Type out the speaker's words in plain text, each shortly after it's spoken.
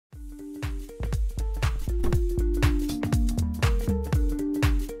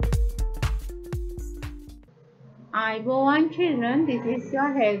Hi, children. This is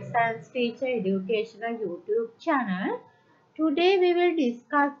your Health Science Teacher Educational YouTube channel. Today we will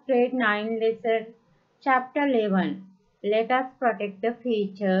discuss grade 9 lesson chapter 11. Let us protect the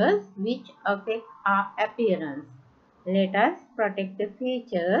features which affect our appearance. Let us protect the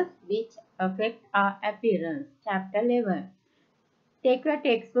features which affect our appearance. Chapter 11. Take your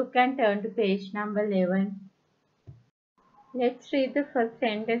textbook and turn to page number 11. Let's read the first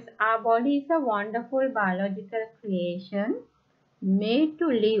sentence. Our body is a wonderful biological creation made to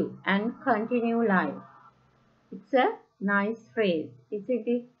live and continue life. It's a nice phrase, isn't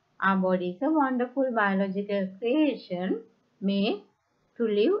it? Our body is a wonderful biological creation made to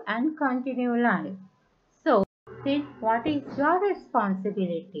live and continue life. So, then what is your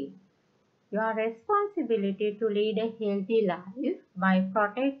responsibility? Your responsibility to lead a healthy life by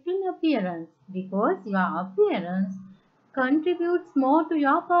protecting appearance, because your appearance contributes more to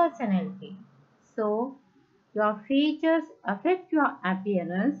your personality. So, your features affect your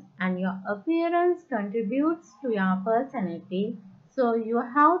appearance and your appearance contributes to your personality. So, you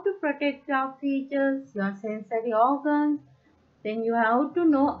have to protect your features, your sensory organs. Then you have to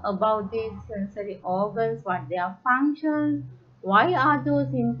know about these sensory organs, what their functions, why are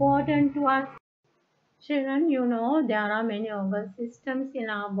those important to us. Children, you know there are many organ systems in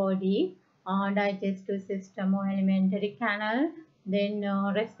our body, digestive system or alimentary canal, then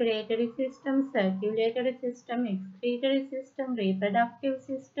respiratory system, circulatory system, excretory system, reproductive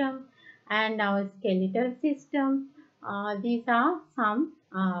system, and our skeletal system. These are some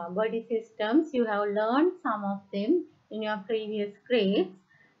body systems. You have learned some of them in your previous grades.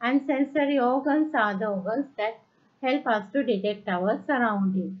 And sensory organs are the organs that help us to detect our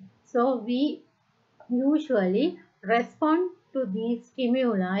surroundings. So we usually respond to these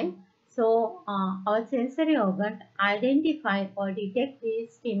stimuli. So, our sensory organs identify or detect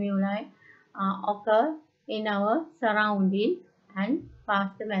these stimuli occur in our surrounding and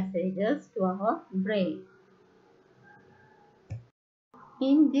pass the messages to our brain.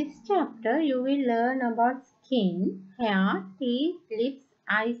 In this chapter, you will learn about skin, hair, teeth, lips,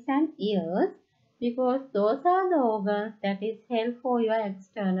 eyes and ears, because those are the organs that is help for your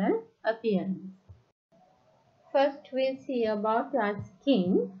external appearance. First, we'll see about your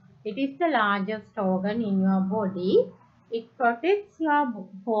skin. It is the largest organ in your body. It protects your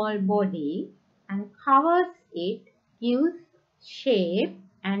whole body and covers it, gives shape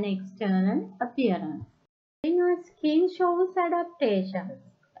and external appearance. Then your skin shows adaptations,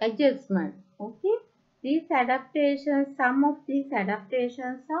 adjustment. Okay, these adaptations, some of these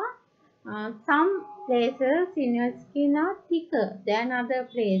adaptations are some places in your skin are thicker than other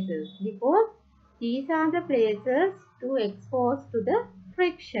places, because these are the places to expose to the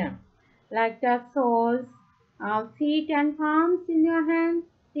friction, like the soles, feet and palms in your hands.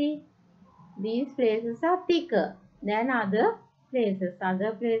 See, these places are thicker than other places.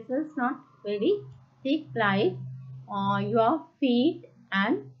 Other places not very thick, like your feet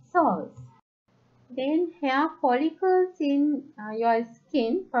and soles. Then hair follicles in your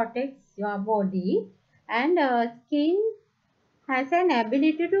skin protects your body, and skin has an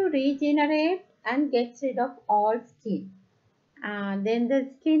ability to regenerate and gets rid of all skin. Then the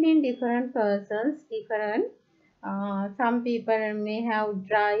skin in different persons, different. Some people may have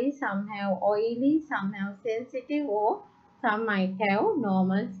dry, some have oily, some have sensitive, or some might have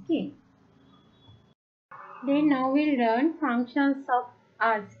normal skin. Then now we'll learn functions of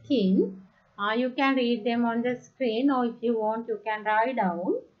our skin. You can read them on the screen, or if you want you can write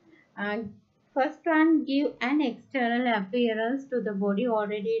down. First one, give an external appearance to the body.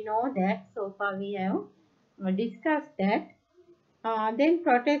 Already know that, so far we have discussed that. Then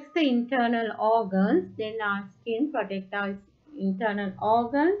protects the internal organs. Then our skin protects our internal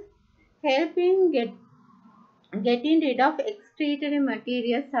organs, helping getting rid of excretory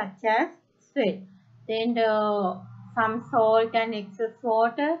materials such as sweat. Then some salt and excess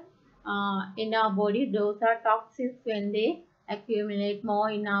water in our body, those are toxins when they accumulate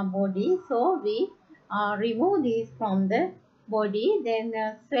more in our body. So we remove these from the body. Then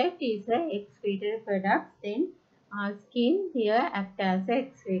sweat is a excretory product. Then skin here acts as a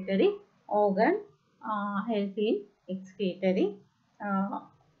excretory organ, helping excretory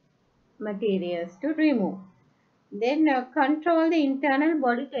materials to remove. Then control the internal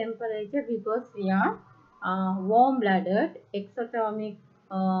body temperature, because we are warm-blooded exothermic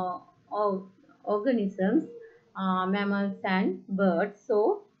organisms, mammals and birds.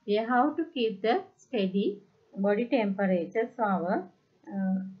 So we have to keep the steady body temperature. So our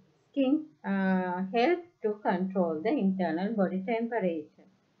skin helps to control the internal body temperature.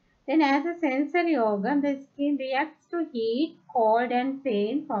 Then as a sensory organ, the skin reacts to heat, cold and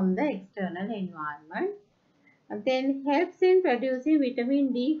pain from the external environment. then helps in producing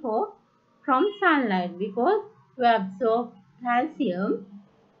vitamin D from sunlight, because to absorb calcium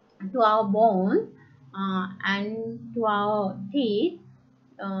to our bones and to our teeth,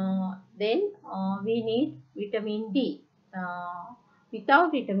 then we need vitamin D.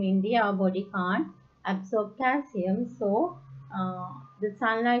 Without vitamin D, our body can't absorb calcium. So, the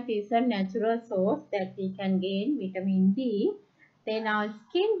sunlight is a natural source that we can gain vitamin D. Then our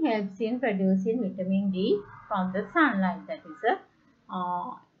skin helps in producing vitamin D from the sunlight. That is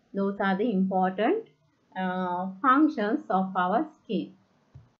those are the important functions of our skin.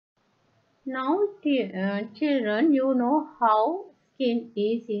 Now, children, you know how skin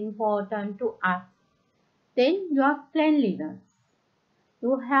is important to us. Then your cleanliness.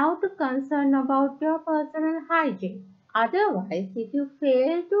 You have to concern about your personal hygiene. Otherwise, if you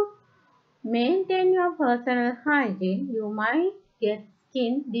fail to maintain your personal hygiene, you might get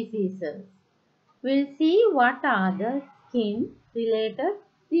skin diseases. We'll see what are the skin related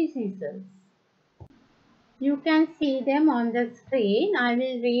diseases. You can see them on the screen. I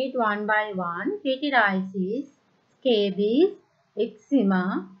will read one by one. Pityriasis, scabies,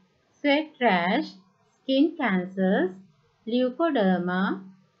 eczema, sweat rash, skin cancers, leukoderma,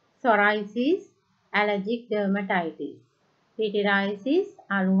 psoriasis, allergic dermatitis. Pityriasis,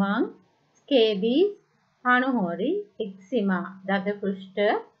 aluhang, scabies, hanuhori, eczema, dada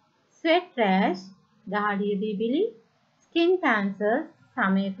sweat rash, dahadiya bibili, skin cancers,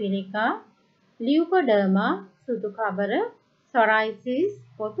 samepirika, leukoderma, sudu kabara, psoriasis,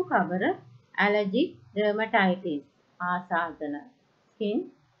 potu kabara, allergic dermatitis, sadhana skin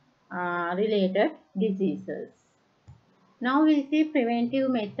related diseases. Now we see preventive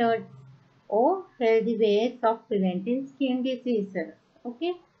methods or healthy ways of preventing skin diseases.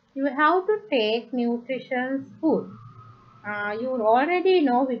 Okay, you have to take nutritious food. You already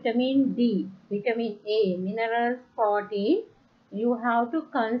know vitamin D, vitamin A, minerals, protein. You have to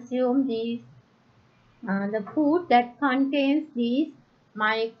consume these the food that contains these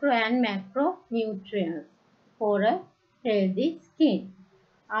micro and macro nutrients for a healthy skin.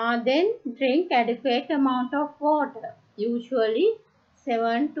 Then drink adequate amount of water, usually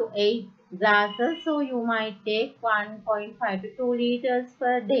 7 to 8 glasses, so you might take 1.5 to 2 liters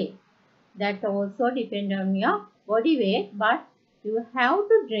per day. That also depends on your body weight, but you have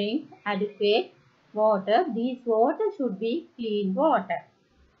to drink adequate water. This water should be clean water.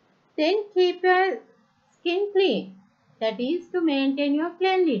 Then keep your skin clean. That is to maintain your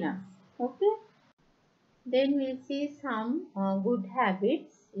cleanliness. Okay. Then we'll see some good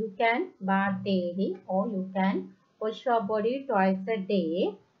habits. You can bath daily, or you can wash your body twice a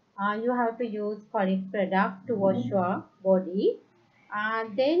day. You have to use Colgate product to wash your body.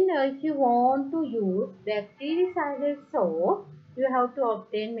 Then if you want to use bactericidal soap, you have to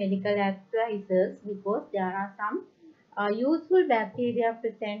obtain medical advices, because there are some useful bacteria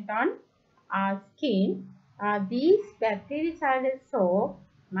present on our skin. These bactericidal soap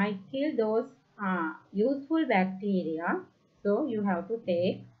might kill those useful bacteria, so you have to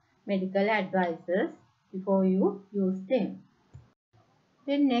take medical advices before you use them.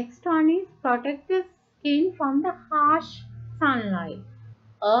 The next one is protect the skin from the harsh sunlight.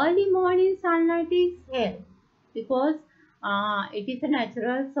 Early morning sunlight is hell, because it is a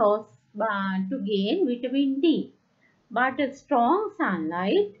natural source to gain vitamin D. But a strong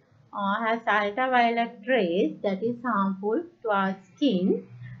sunlight has ultraviolet rays that is harmful to our skin.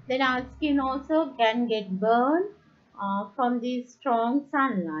 Then our skin also can get burned from the strong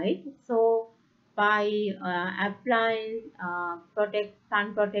sunlight. So by applying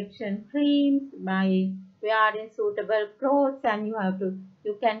sun protection creams, by wearing suitable clothes, and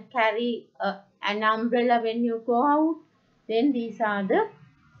you can carry an umbrella when you go out. Then these are the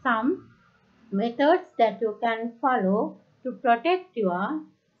some methods that you can follow to protect your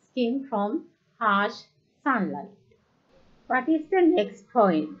skin from harsh sunlight. What is the next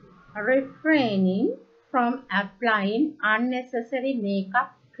point? Refraining from applying unnecessary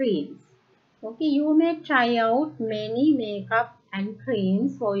makeup creams. Okay, you may try out many makeup and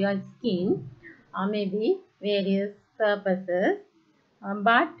creams for your skin, maybe various purposes,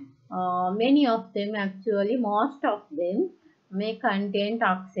 but many of them, actually most of them, may contain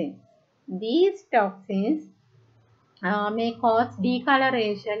toxins. These toxins may cause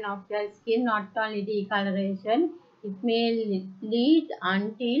discoloration of your skin. Not only discoloration, it may lead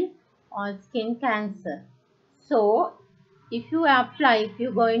until skin cancer. So, if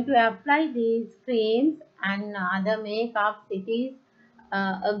you're going to apply these creams and other makeups, it is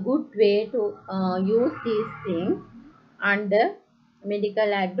a good way to use these things under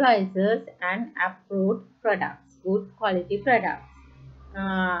medical advisors and approved products, good quality products.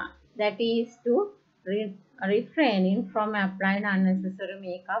 That is to refraining from applying unnecessary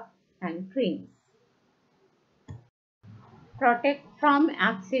makeup and creams. Protect from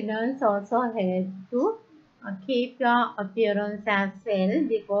accidents also help to keep your appearance as well,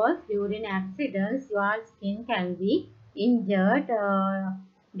 because during accidents your skin can be injured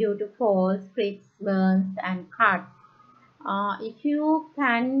due to falls, pricks, burns and cuts. If you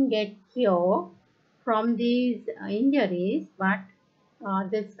can get cure from these injuries, but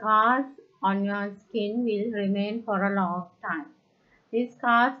the scars on your skin will remain for a long time. These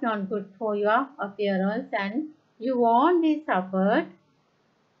scars not good for your appearance, and you won't be suffered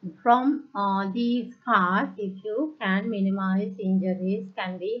from these scars if you can minimize injuries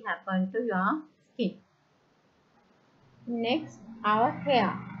can be happen to your skin. Next, our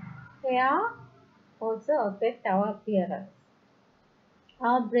hair. Hair also affect our appearance.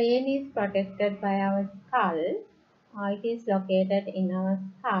 Our brain is protected by our skull. It is located in our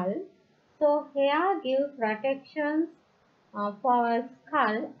skull. So hair gives protections for our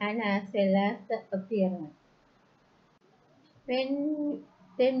skull and as well as the appearance.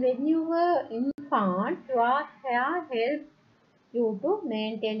 When you were infant, your hair helps you to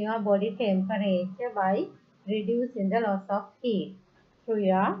maintain your body temperature by reducing the loss of heat through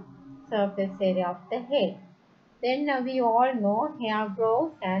your surface area of the head. Then we all know hair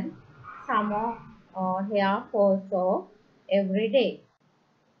grows and summer hair falls off every day.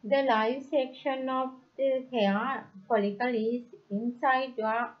 The live section of the hair follicle is inside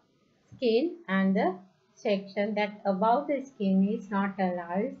your skin, and the section that above the skin is not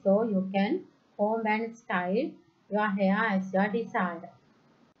alive, so you can comb and style your hair as your desire.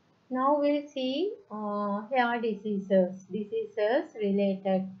 Now we'll see hair diseases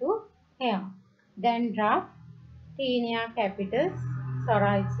related to hair. Dandruff, Tinea capitis,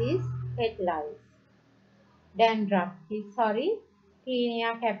 psoriasis, head lice. Dandruff,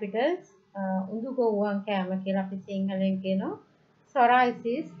 Tinea capitis, උඳු ගොව්වන් කෑම කියලා අපි සිංහලෙන් කියනවා.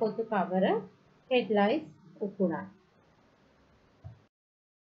 Psoriasis, පොතු කවර, head lice, උකුණක්.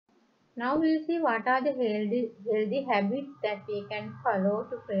 Now we'll see what are the healthy habits that we can follow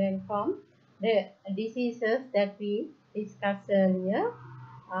to prevent from the diseases that we discussed earlier.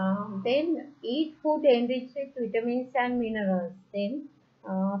 Then eat food enriched with vitamins and minerals. Then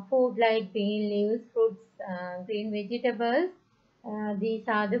food like green leaves, fruits, green vegetables. These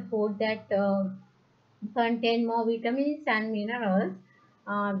are the food that contain more vitamins and minerals.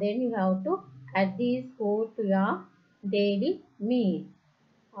 Then you have to add these food to your daily meal.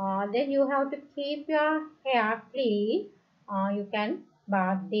 Then you have to keep your hair clean. You can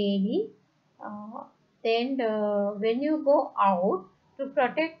bath daily. Then when you go out, to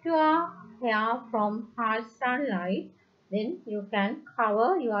protect your hair from harsh sunlight, then you can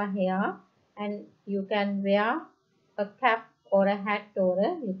cover your hair and you can wear a cap or a hat, or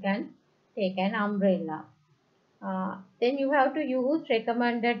you can take an umbrella. Then you have to use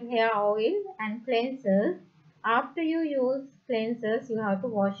recommended hair oil and cleansers. After you use cleansers, you have to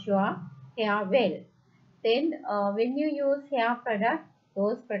wash your hair well. Then when you use hair products,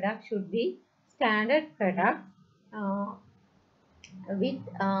 those products should be standard products with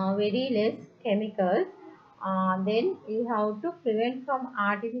very less chemicals. Then you have to prevent from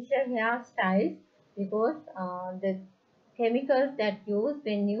artificial hairstyles, because the chemicals that use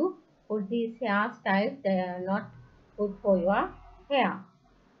when you put these hairstyles, they are not good for your hair.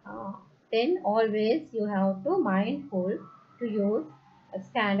 Then always you have to mindful to use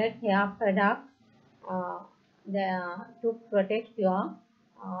standard hair products to protect your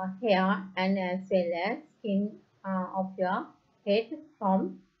hair and as well as skin of your head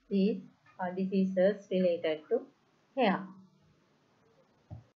from these diseases related to hair.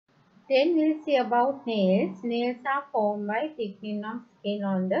 Then we'll see about nails. Nails are formed by thickening of skin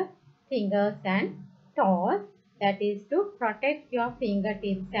on the fingers and toes. That is to protect your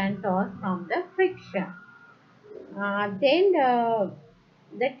fingertips and toes from the friction. Then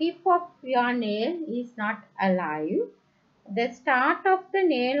the tip of your nail is not alive. The start of the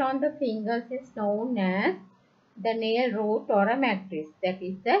nail on the fingers is known as the nail root or a matrix. That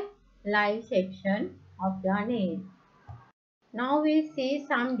is the live section of your nail. Now we see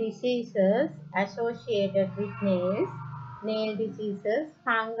some diseases associated with nails. Nail diseases,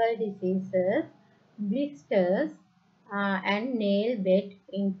 fungal diseases, blisters and nail bed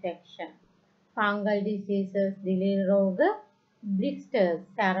infection. Fungal diseases, දිලිල් රෝග, blisters,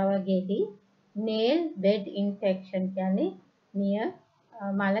 සරවගෙඩි, nail bed infection කියන්නේ නිය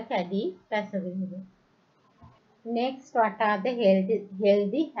මල කැඩි පැසවීම. Next, what are the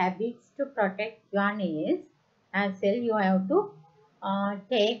healthy habits to protect your nails? As well, you have to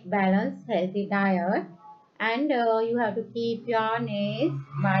take balanced healthy diet, and you have to keep your nails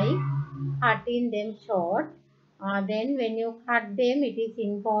by cutting them short. Then when you cut them, it is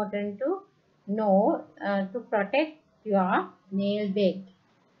important to know to protect your nail bed.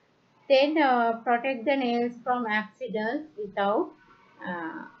 Then protect the nails from accidents without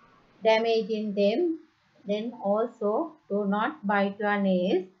uh, damaging them. Then also do not bite your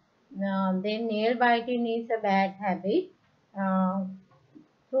nails. Then nail biting is a bad habit. Uh,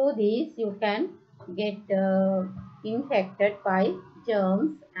 Through this you can get infected by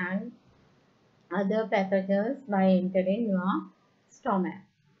germs and other pathogens by entering your stomach.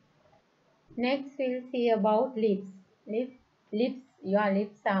 Next we'll see about lips. Your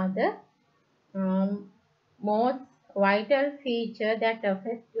lips are the most vital feature that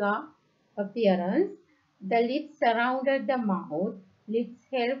affect your appearance. The lips surrounded the mouth. Lips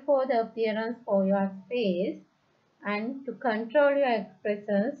help for the appearance for your face and to control your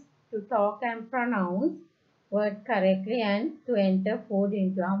expressions, to talk and pronounce words correctly and to enter food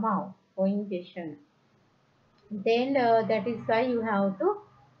into your mouth for ingestion. Then that is why you have to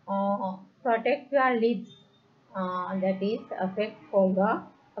protect your lips, that is affect for your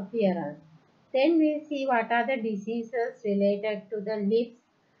appearance. Then we see what are the diseases related to the lips.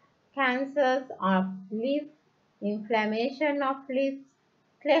 Cancers of lips, inflammation of lips,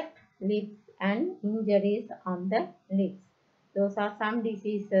 cleft lips and injuries on the lips. Those are some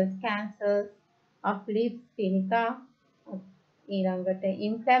diseases. Cancers of lips, පිළිකා, ඊළඟට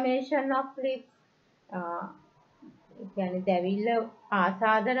inflammation of lips, කියන්නේ දැවිල්ල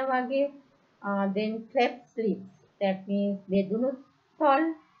ආසාදන වගේ. Then cleft lips, that means බෙදුණු තොල්.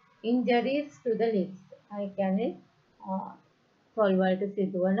 Injuries to the lips, කියන්නේ තොල් වලට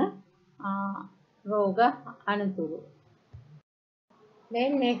සිදුවන රෝග අනතුරු.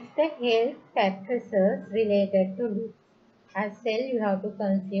 Then next the health practices related to lips. As well, you have to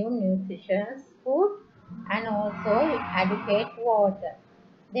consume nutritious food and also adequate water.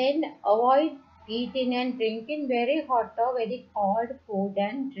 Then avoid eating and drinking very hot or very cold food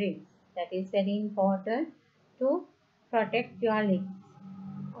and drinks. That is very important to protect your lips.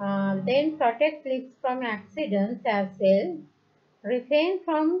 Then protect lips from accidents as well. Refrain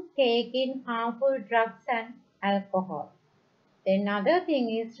from taking harmful drugs and alcohol. Then another thing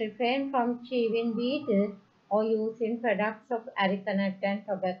is refrain from chewing betel or using products of areca nut and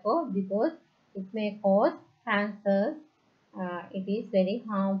tobacco because it may cause cancers. It is very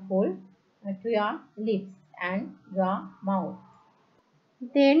harmful to your lips and your mouth.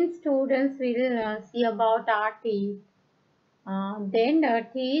 Then students will see about our teeth. Then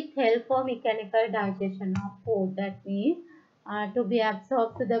teeth help for mechanical digestion of food. That means to be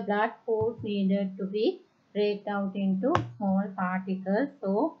absorbed to the blood, food needed to be break out into small particles.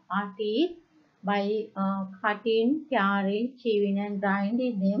 So our teeth, by cutting, tearing, chewing and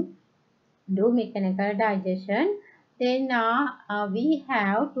grinding them, do mechanical digestion. Then we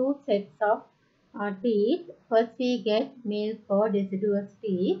have two sets of teeth. First we get milk or deciduous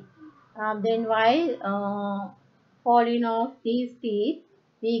teeth. Then while falling off these teeth,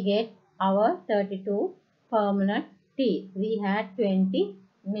 we get our 32 permanent teeth. We had 20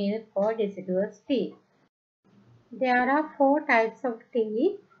 milk or deciduous teeth. There are 4 types of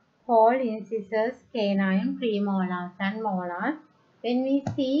teeth called incisors, canine, premolars and molars. When we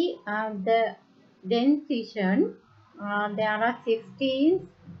see the dentition, there are 16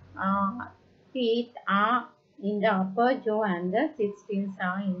 teeth are in the upper jaw and the 16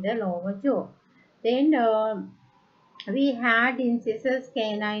 are in the lower jaw. Then we had incisors,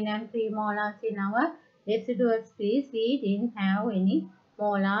 canine and premolars in our deciduous teeth. We didn't have any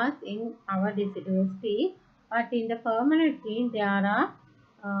molars in our deciduous teeth. But in the permanent teeth, there are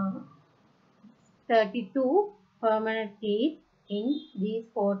 32 permanent teeth in these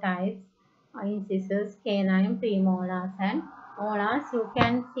 4 types. Incisors, canine, premolars and molars. You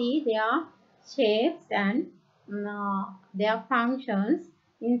can see their shapes and their functions.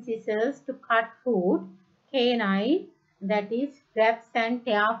 Incisors to cut food. Canine, that is grabs and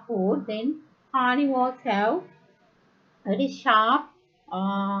tear food. Then carnivores have very sharp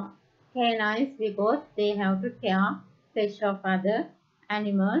canines because they have to tear flesh of other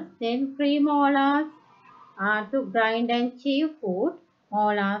animals. Then premolars to grind and chew food.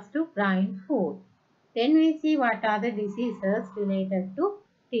 Molars to grind food. Then we see what are the diseases related to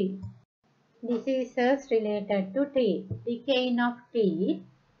teeth. Diseases related to teeth. Decaying of teeth,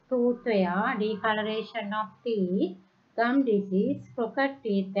 tooth wear, discoloration of teeth, gum disease, crooked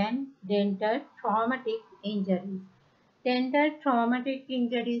teeth and dental traumatic injuries. Dental traumatic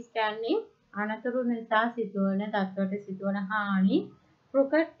injuries කියන්නේ අනතුරු නිසා සිදුවන දත්වලට සිදුවන හානි.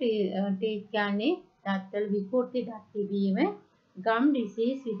 Crooked teeth කියන්නේ දත්වල විකෘති දත් තිබීම. Gum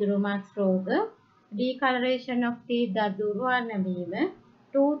disease විදුරුමස් රෝග. Discoloration of teeth දත් දුර්වර්ණ වීම.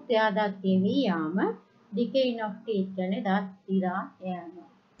 ටූත් එයා දත් ගෙවී යාම, decaying of teeth කියන්නේ දත් දිරා යෑම.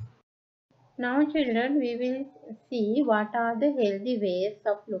 Now children, we will see what are the healthy ways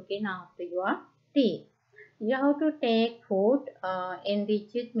of looking after your teeth. You have to take food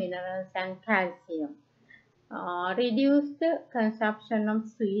enriched with minerals and calcium. Reduce the consumption of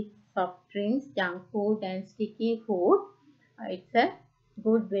sweet, soft drinks, junk food and sticky food. It's a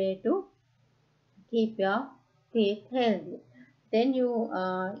good way to keep your teeth healthy. Then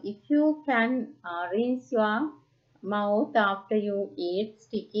if you can rinse your mouth after you eat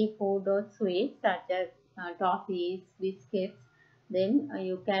sticky food or sweets such as toffees, biscuits, then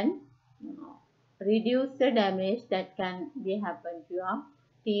you can reduce the damage that can be happen to your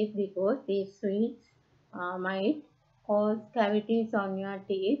teeth, because these sweets might cause cavities on your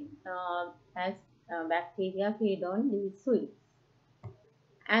teeth as bacteria feed on these sweets.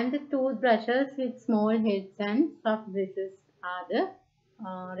 And the toothbrushes with small heads and soft bristles are the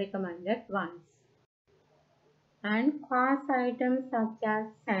recommended ones. And coarse items such as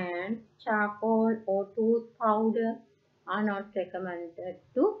sand, charcoal or tooth powder are not recommended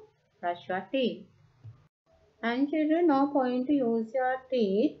to brush your teeth. And children, no point to use your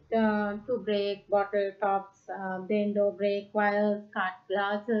teeth to break bottle tops, bend or break wires, cut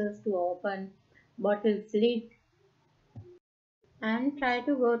glasses to open bottles lid. And try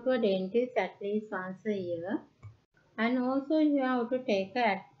to go to a dentist at least once a year. And also you have to take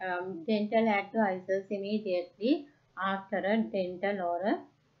dental advices immediately after a dental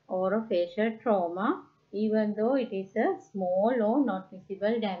or a facial trauma, even though it is a small or not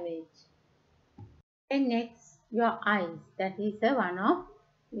visible damage. And next, your eyes. That is one of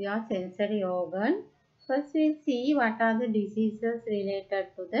your sensory organ. First we'll see what are the diseases related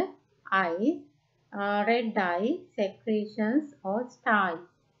to the eyes. Red eye, secretions or styes,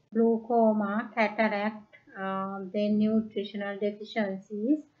 glaucoma, cataract, then nutritional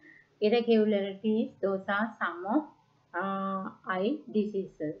deficiencies, irregularities. Those are some of eye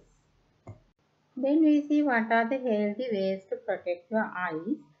diseases. Then we see what are the healthy ways to protect your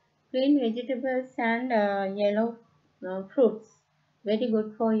eyes. Green vegetables and yellow fruits, very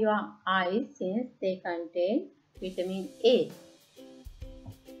good for your eyes since they contain vitamin A.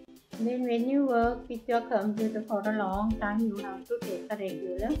 Then when you work with your computer for a long time, you have to take a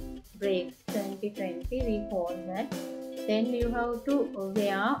regular breaks. 2020 we call that. Then you have to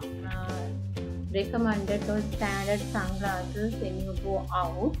wear recommended or standard sunglasses when you go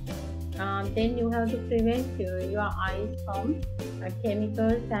out. Then you have to prevent your eyes from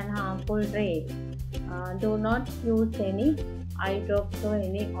chemicals and harmful rays. Do not use any eye drops or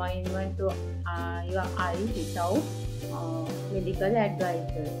any ointment to your eyes without medical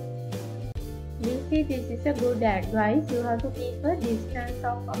advice. You see, this is a good advice. You have to keep a distance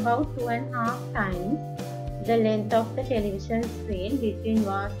of about 2.5 times the length of the television screen between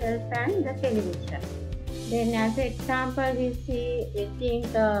yourself and the television. Then as an example, we think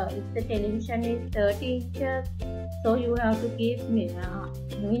if the television is 30 inches, so you have to keep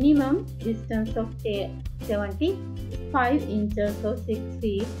minimum distance of 75 inches or 6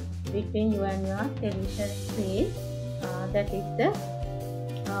 feet between you and your television screen. That is the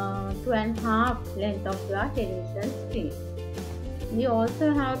 2.5 length of your television screen. We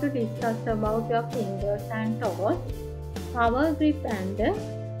also have to discuss about your fingers and toes. Power grip and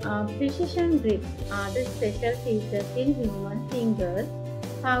precision grip are the special features in human fingers.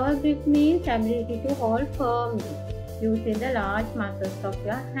 Power grip means ability to hold firmly using the large muscles of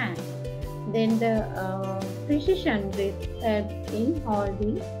your hand. Then the precision grip helps in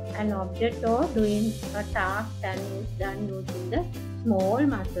holding an object or doing a task that is done using the small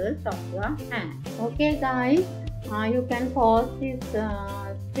muscles of your hand. Okay guys, you can pause this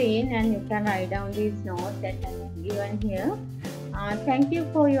screen and you can write down these notes that I have given here. Thank you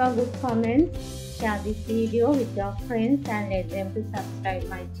for your good comments. Share this video with your friends and let them to subscribe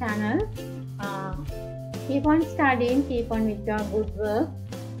my channel. Keep on studying, keep on with your good work.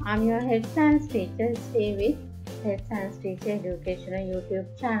 I'm your Health Science teacher. Stay with Health Science Teacher Educational YouTube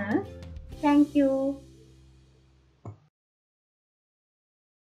channel. Thank you.